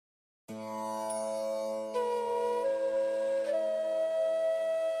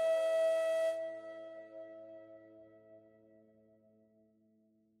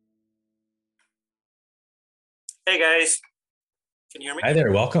Hey guys, can you hear me? Hi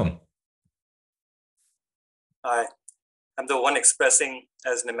there, welcome. Hi, I'm the one expressing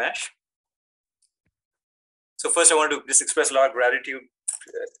as Nimesh. So first, I want to just express a lot of gratitude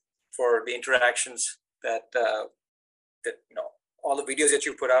for the interactions that all the videos that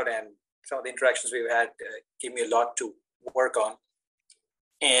you put out and some of the interactions we've had gave me a lot to work on.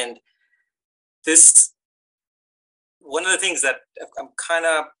 And this one of the things that I'm kind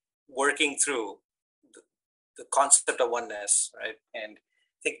of working through the concept of oneness, right? And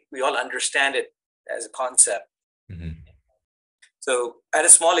I think we all understand it as a concept. Mhm. So I had a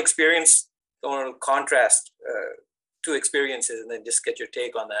small experience or contrast two experiences and then just get your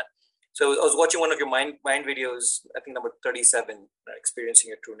take on that. So I was watching one of your mind videos, I think number 37, experiencing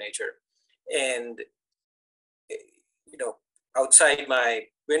your true nature. And outside my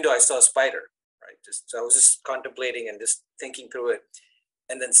window I saw a spider, right? Just so I was just contemplating and just thinking through it.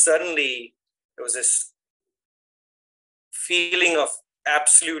 And then suddenly there was this feeling of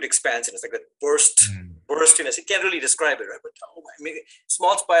absolute expansion. It's like a Mm. burstiness. You can't really describe it, right? But I mean,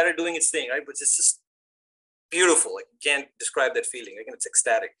 small spider doing its thing, right? But it's just beautiful. Like, you can't describe that feeling. Like, it's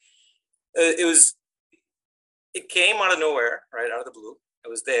ecstatic. It was. It came out of nowhere, right out of the blue. It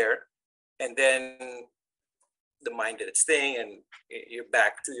was there, and then the mind did its thing, and you're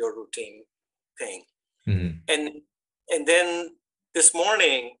back to your routine thing. Mhm. And and then this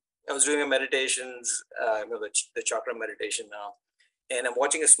morning, I was doing a meditations, the chakra meditation now, and I'm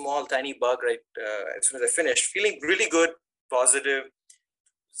watching a small tiny bug right as soon as I finished, feeling really good, positive.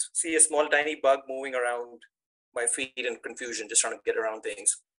 See a small tiny bug moving around my feet in confusion, just trying to get around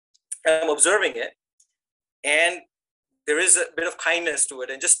things. I'm observing it, and there is a bit of kindness to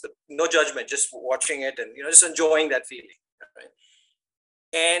it, and just no judgment, just watching it, and just enjoying that feeling. Right?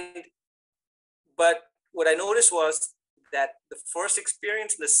 And but what I noticed was that the first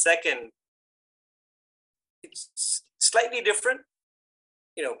experience and the second, it's slightly different.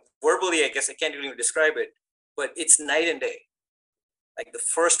 Verbally, I guess I can't even describe it, but it's night and day. Like the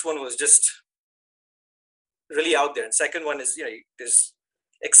first one was just really out there, and second one is there's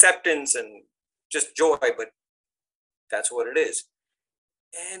acceptance and just joy, but that's what it is.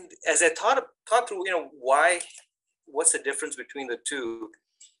 And as I thought through, what's the difference between the two?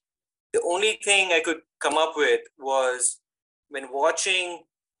 The only thing I could come up with was when watching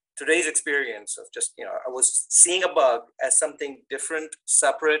today's experience of just I was seeing a bug as something different,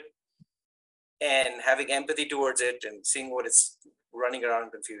 separate, and having empathy towards it and seeing what it's running around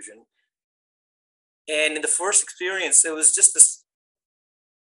in confusion. And in the first experience, it was just this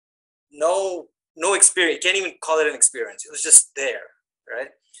no experience. You can't even call it an experience. It was just there,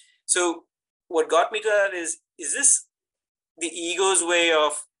 right? So what got me to that is this the ego's way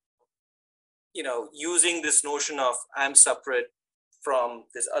of using this notion of I'm separate from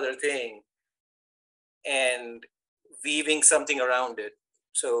this other thing and weaving something around it.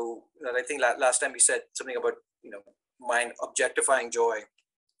 So I think last time you said something about mind objectifying joy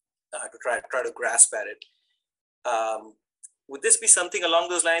to try to grasp at it. Would this be something along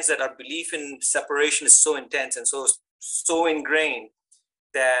those lines, that our belief in separation is so intense and so ingrained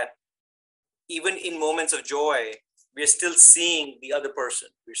that even in moments of joy, we're still seeing the other person,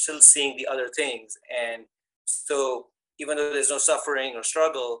 we're still seeing the other things, and so even though there's no suffering or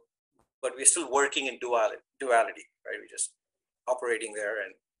struggle, but we're still working in duality, right? We're just operating there,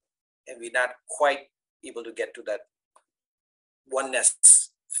 and we're not quite able to get to that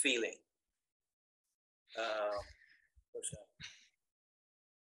oneness feeling. What's that?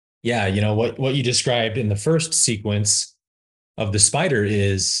 Yeah, what you described in the first sequence of the spider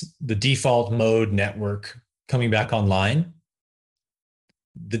is the default mode network coming back online.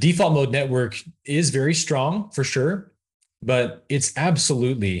 The default mode network is very strong for sure, but it's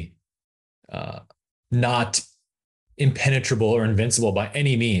absolutely uh, not impenetrable or invincible by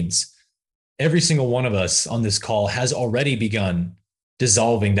any means. Every single one of us on this call has already begun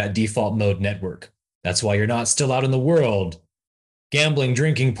dissolving that default mode network. That's why you're not still out in the world gambling,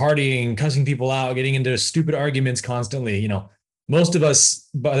 drinking, partying, cussing people out, getting into stupid arguments constantly. Most of us,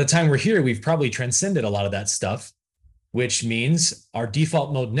 by the time we're here, we've probably transcended a lot of that stuff, which means our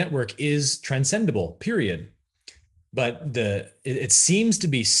default mode network is transcendable, period. But it seems to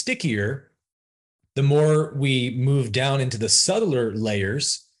be stickier the more we move down into the subtler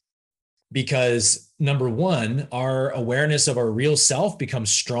layers, because number one, our awareness of our real self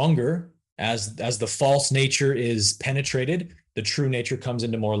becomes stronger as the false nature is penetrated, the true nature comes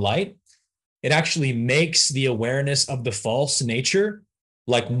into more light. It actually makes the awareness of the false nature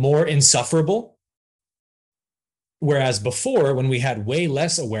like more insufferable. Whereas before, when we had way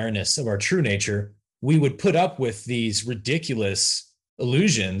less awareness of our true nature, we would put up with these ridiculous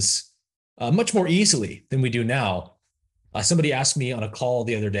illusions much more easily than we do now. Somebody asked me on a call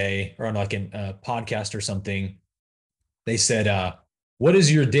the other day, or on like a podcast or something. They said, "What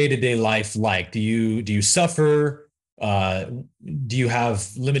is your day-to-day life like? Do you suffer? Uh, do you have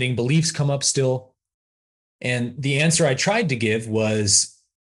limiting beliefs come up still?" And the answer I tried to give was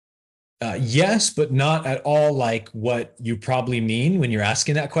yes, but not at all like what you probably mean when you're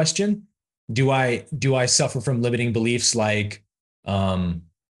asking that question. Do I suffer from limiting beliefs like um,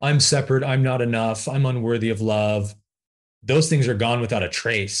 I'm separate, I'm not enough, I'm unworthy of love? Those things are gone without a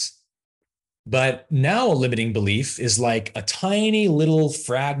trace. But now a limiting belief is like a tiny little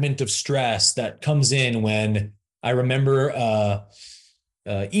fragment of stress that comes in when I remember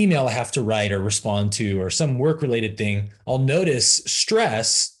email I have to write or respond to, or some work related thing. I'll notice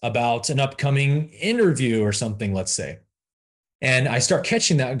stress about an upcoming interview or something, let's say. And I start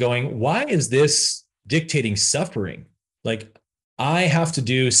catching that going, why is this dictating suffering? Like, I have to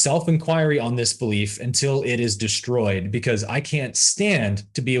do self inquiry on this belief until it is destroyed because I can't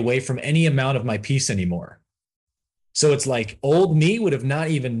stand to be away from any amount of my peace anymore. So it's like old me would have not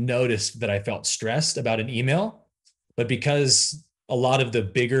even noticed that I felt stressed about an email. But because a lot of the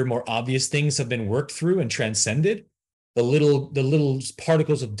bigger, more obvious things have been worked through and transcended, the little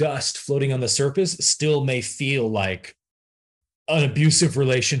particles of dust floating on the surface still may feel like an abusive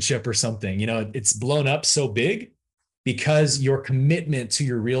relationship or something. It's blown up so big because your commitment to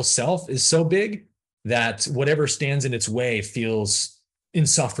your real self is so big that whatever stands in its way feels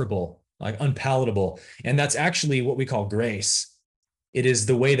insufferable, like unpalatable. And that's actually what we call grace. It is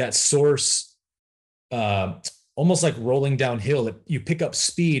the way that source, uh, almost like rolling downhill, you pick up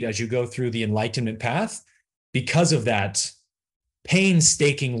speed as you go through the enlightenment path because of that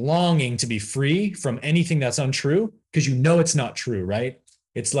painstaking longing to be free from anything that's untrue because you know it's not true, right?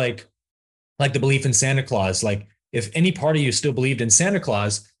 It's like the belief in Santa Claus. Like if any part of you still believed in Santa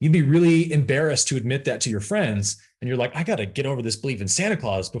Claus, you'd be really embarrassed to admit that to your friends. And you're like, I got to get over this belief in Santa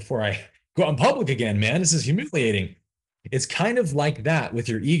Claus before I go out in public again, man. This is humiliating. It's kind of like that with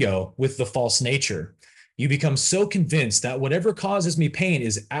your ego, with the false nature. You become so convinced that whatever causes me pain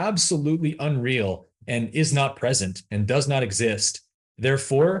is absolutely unreal and is not present and does not exist.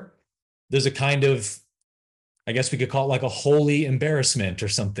 Therefore, there's a kind of, I guess we could call it like a holy embarrassment or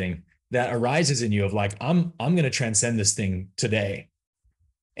something that arises in you of like, I'm going to transcend this thing today.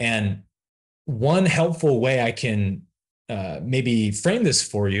 And one helpful way I can maybe frame this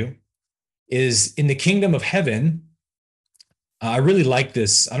for you is in the kingdom of heaven. I really like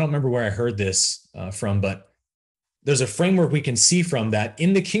this. I don't remember where I heard this from, but there's a framework we can see from that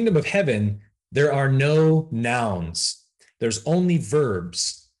in the kingdom of heaven, there are no nouns. There's only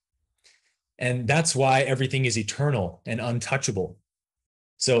verbs. And that's why everything is eternal and untouchable.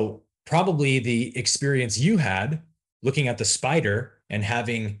 So probably the experience you had looking at the spider and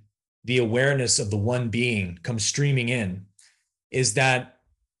having the awareness of the one being come streaming in is that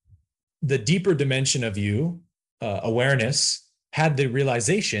the deeper dimension of you, awareness, had the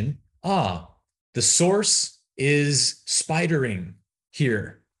realization, the source is spidering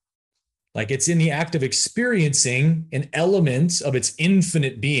here. Like it's in the act of experiencing an element of its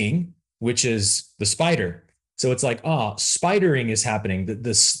infinite being, which is the spider. So it's like, spidering is happening.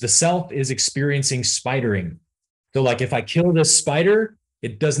 The self is experiencing spidering. So like if I kill this spider,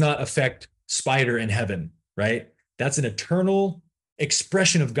 it does not affect spider in heaven, right? That's an eternal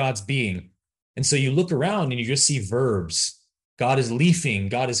expression of God's being. And so you look around and you just see verbs. God is leafing,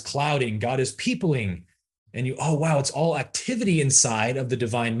 God is clouding, God is peopling. And oh, wow, it's all activity inside of the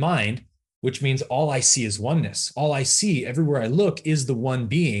divine mind, which means all I see is oneness. All I see everywhere I look is the one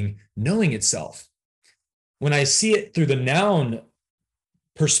being knowing itself. When I see it through the noun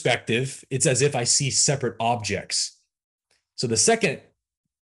perspective, it's as if I see separate objects. So the second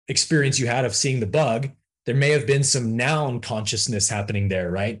experience you had of seeing the bug, there may have been some noun consciousness happening there,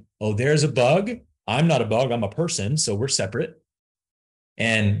 right? Oh, there's a bug. I'm not a bug. I'm a person. So we're separate.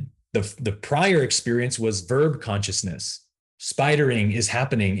 And the prior experience was verb consciousness. Spidering is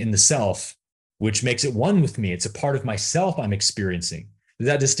happening in the self, which makes it one with me. It's a part of myself I'm experiencing. Does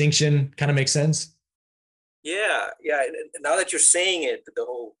that distinction kind of make sense? Yeah. Now that you're saying it, the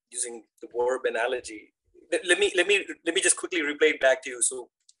whole using the verb analogy, let me just quickly replay it back to you. So,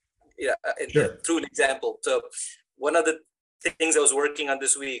 yeah, Sure. through an example. So, one of the things I was working on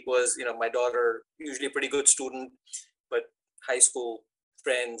this week was, my daughter, usually a pretty good student, but high school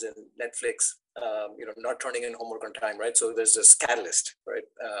friends and Netflix, not turning in homework on time, right? So there's this catalyst, right?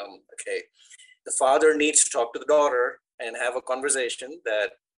 Okay, the father needs to talk to the daughter and have a conversation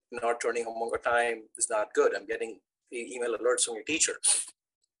that not turning homework on time is not good. I'm getting the email alerts from your teacher.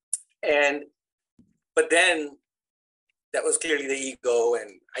 But then that was clearly the ego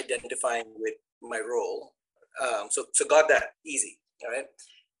and identifying with my role. So got that easy. All right.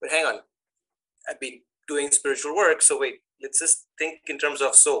 But hang on. I've been doing spiritual work. So wait, let's just think in terms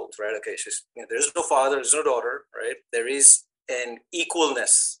of souls, right? Okay. So, there's no father, there's no daughter, right? There is an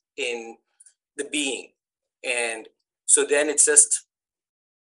equalness in the being. And so then it's just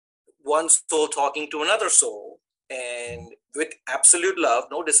one soul talking to another soul, and with absolute love,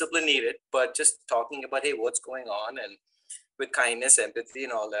 no discipline needed, but just talking about, hey, what's going on, and with kindness, empathy,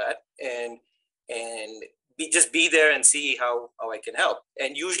 and all that, and just be there and see how I can help.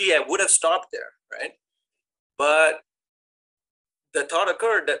 And usually I would have stopped there, right? But the thought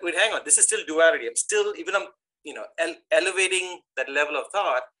occurred that, wait, hang on, this is still duality. I'm elevating that level of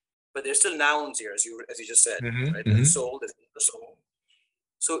thought, but there's still nouns here, as you just said, right? There's soul, there's the soul.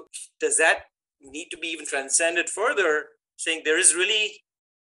 So does that need to be even transcended further, saying there is really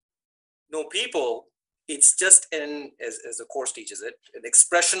no people? It's just as the course teaches it, an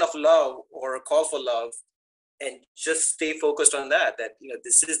expression of love or a call for love, and just stay focused on that,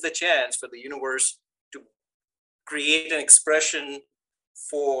 this is the chance for the universe to create an expression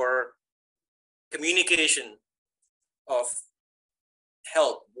for communication of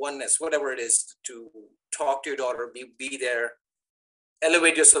help, oneness, whatever it is, to talk to your daughter, be there,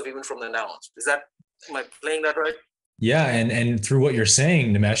 elevate yourself even from the nouns. Am I playing that right? Yeah, and through what you're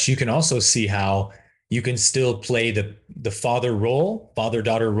saying, Nimesh, you can also see how you can still play the father role,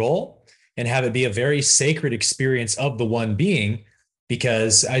 father-daughter role, and have it be a very sacred experience of the one being,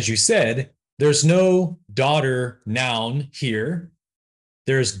 because as you said, there's no daughter noun here.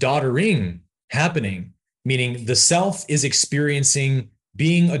 There's daughtering happening, meaning the self is experiencing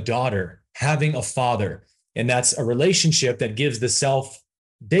being a daughter, having a father. And that's a relationship that gives the self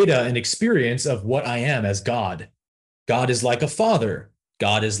data and experience of what I am as God. God is like a father.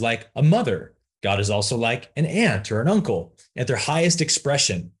 God is like a mother. God is also like an aunt or an uncle at their highest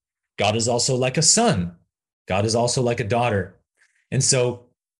expression. God is also like a son. God is also like a daughter. And so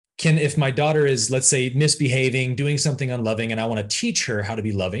if my daughter is, let's say, misbehaving, doing something unloving, and I want to teach her how to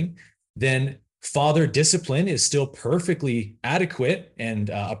be loving, then father discipline is still perfectly adequate and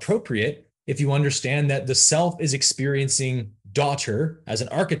appropriate if you understand that the self is experiencing daughter as an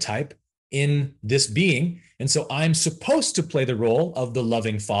archetype in this being. And so I'm supposed to play the role of the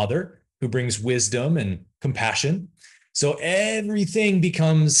loving father who brings wisdom and compassion. So everything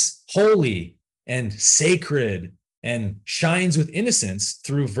becomes holy and sacred and shines with innocence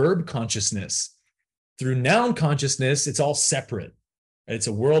through verb consciousness. Through noun consciousness, it's all separate. It's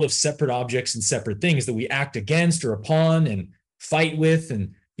a world of separate objects and separate things that we act against or upon and fight with.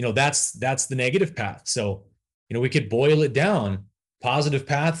 And, that's the negative path. So, we could boil it down: positive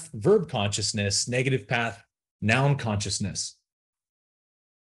path, verb consciousness; negative path, noun consciousness.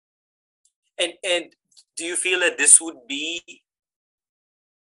 And do you feel that this would be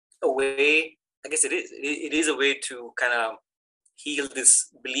a way? I guess it is. It is a way to kind of heal this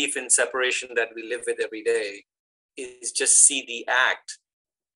belief in separation that we live with every day. Is just see the act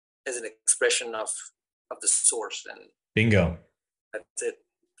as an expression of the source, and bingo. That's it.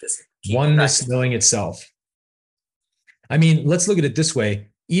 Just oneness practicing. Knowing itself. I mean, let's look at it this way.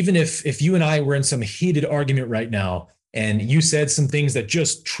 Even if you and I were in some heated argument right now, and you said some things that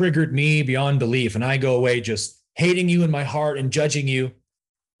just triggered me beyond belief, and I go away just hating you in my heart and judging you,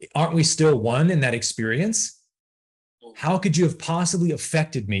 aren't we still one in that experience? How could you have possibly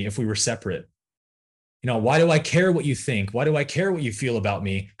affected me if we were separate? Why do I care what you think? Why do I care what you feel about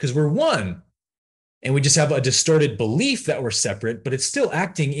me? Because we're one. And we just have a distorted belief that we're separate, but it's still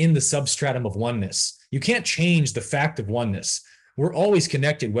acting in the substratum of oneness. You can't change the fact of oneness. We're always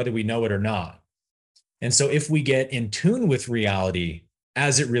connected, whether we know it or not. And so if we get in tune with reality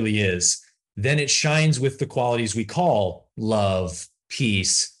as it really is, then it shines with the qualities we call love,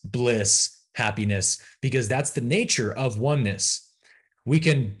 peace, bliss, happiness, because that's the nature of oneness. We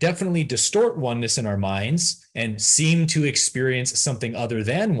can definitely distort oneness in our minds and seem to experience something other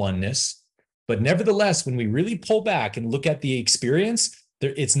than oneness. But nevertheless, when we really pull back and look at the experience,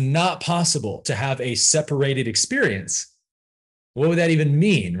 it's not possible to have a separated experience. What would that even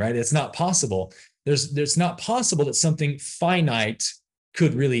mean, right? It's not possible. There's not possible that something finite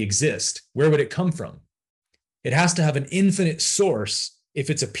could really exist. Where would it come from? It has to have an infinite source if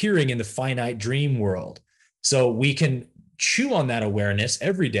it's appearing in the finite dream world. So we can chew on that awareness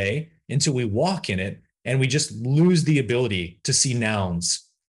every day until we walk in it, and we just lose the ability to see nouns.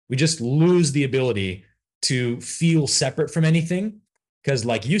 We just lose the ability to feel separate from anything, because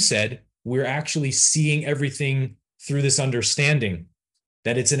like you said, we're actually seeing everything through this understanding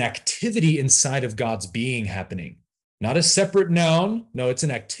that it's an activity inside of God's being happening, not a separate noun. No, it's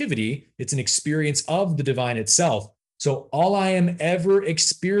an activity. It's an experience of the divine itself. So all I am ever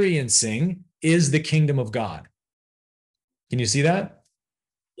experiencing is the kingdom of God. Can you see that?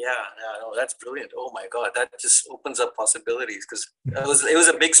 Yeah, no, that's brilliant. Oh my God, that just opens up possibilities, because it was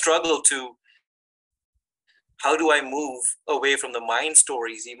a big struggle to, how do I move away from the mind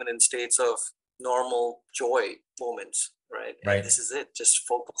stories, even in states of normal joy moments, right? And Right. this is it. Just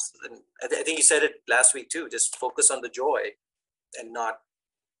focus. And I think you said it last week too. Just focus on the joy and not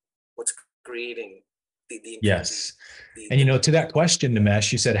what's creating Yes. the, And, the to that question,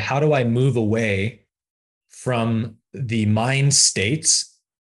 Nimesh, you said, how do I move away from the mind states?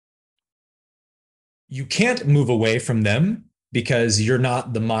 You can't move away from them because you're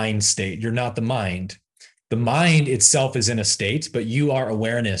not the mind state. You're not the mind. The mind itself is in a state, but you are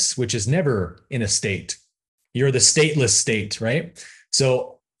awareness, which is never in a state. You're the stateless state, right?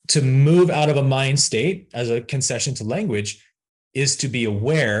 So to move out of a mind state as a concession to language is to be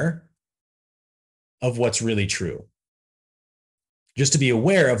aware of what's really true. Just to be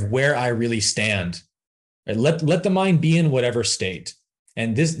aware of where I really stand. Right? Let the mind be in whatever state.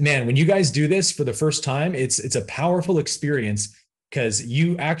 And this, man, when you guys do this for the first time, it's a powerful experience because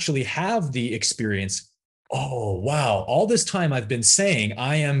you actually have the experience. Oh, wow. All this time I've been saying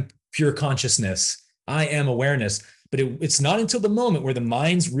I am pure consciousness. I am awareness. But it's not until the moment where the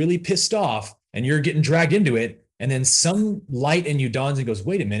mind's really pissed off and you're getting dragged into it. And then some light in you dawns and goes,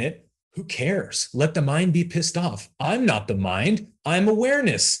 wait a minute. Who cares? Let the mind be pissed off. I'm not the mind. I'm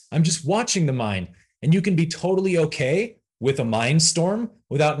awareness. I'm just watching the mind. And you can be totally okay with a mind storm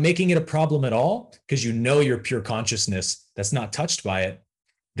without making it a problem at all because you know you're pure consciousness that's not touched by it.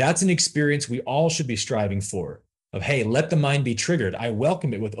 That's an experience we all should be striving for of, hey, let the mind be triggered. I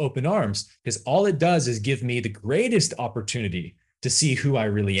welcome it with open arms because all it does is give me the greatest opportunity to see who I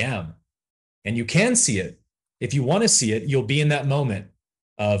really am. And you can see it. If you want to see it, you'll be in that moment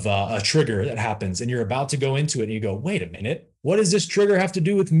of a trigger that happens and you're about to go into it and you go, wait a minute, what does this trigger have to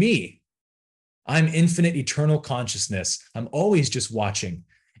do with me? I'm infinite, eternal consciousness. I'm always just watching.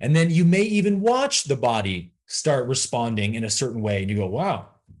 And then you may even watch the body start responding in a certain way. And you go, wow,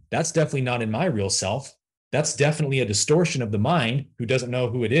 that's definitely not in my real self. That's definitely a distortion of the mind who doesn't know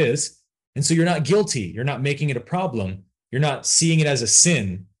who it is. And so you're not guilty. You're not making it a problem. You're not seeing it as a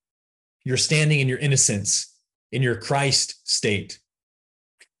sin. You're standing in your innocence, in your Christ state.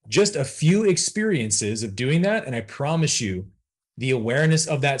 Just a few experiences of doing that, and I promise you, the awareness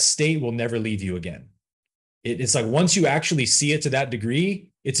of that state will never leave you again. It's like once you actually see it to that degree,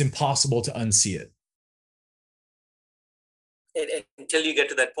 it's impossible to unsee it. And until you get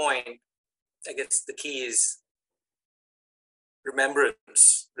to that point, I guess the key is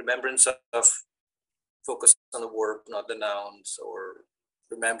remembrance of focus on the verb, not the nouns, or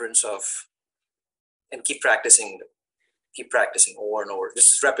remembrance of, and keep practicing over and over.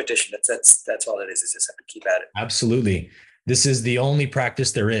 Just repetition. That's all it is. It's just have to keep at it. Absolutely. This is the only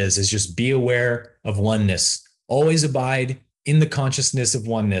practice there is just be aware of oneness. Always abide in the consciousness of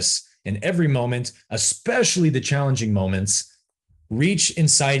oneness in every moment, especially the challenging moments. Reach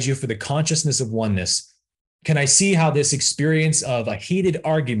inside you for the consciousness of oneness. Can I see how this experience of a heated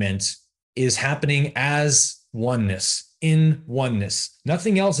argument is happening as oneness, in oneness?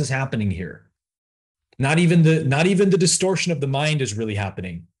 Nothing else is happening here. Not even the distortion of the mind is really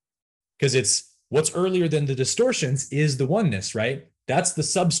happening, because it's what's earlier than the distortions is the oneness, right? That's the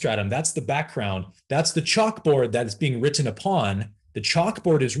substratum. That's the background. That's the chalkboard that is being written upon. The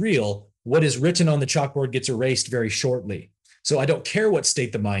chalkboard is real. What is written on the chalkboard gets erased very shortly. So I don't care what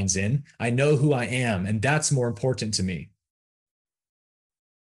state the mind's in. I know who I am, and that's more important to me.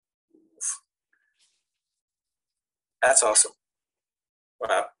 That's awesome.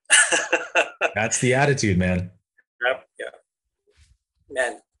 Wow. That's the attitude, man. Yep. Yeah.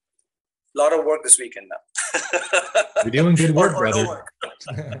 Man, a lot of work this weekend now. You're doing good work, or brother. No work.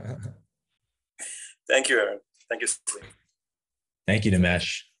 Thank you, Aaron. Thank you. Thank you,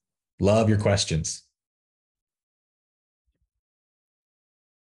 Nimesh. Love your questions.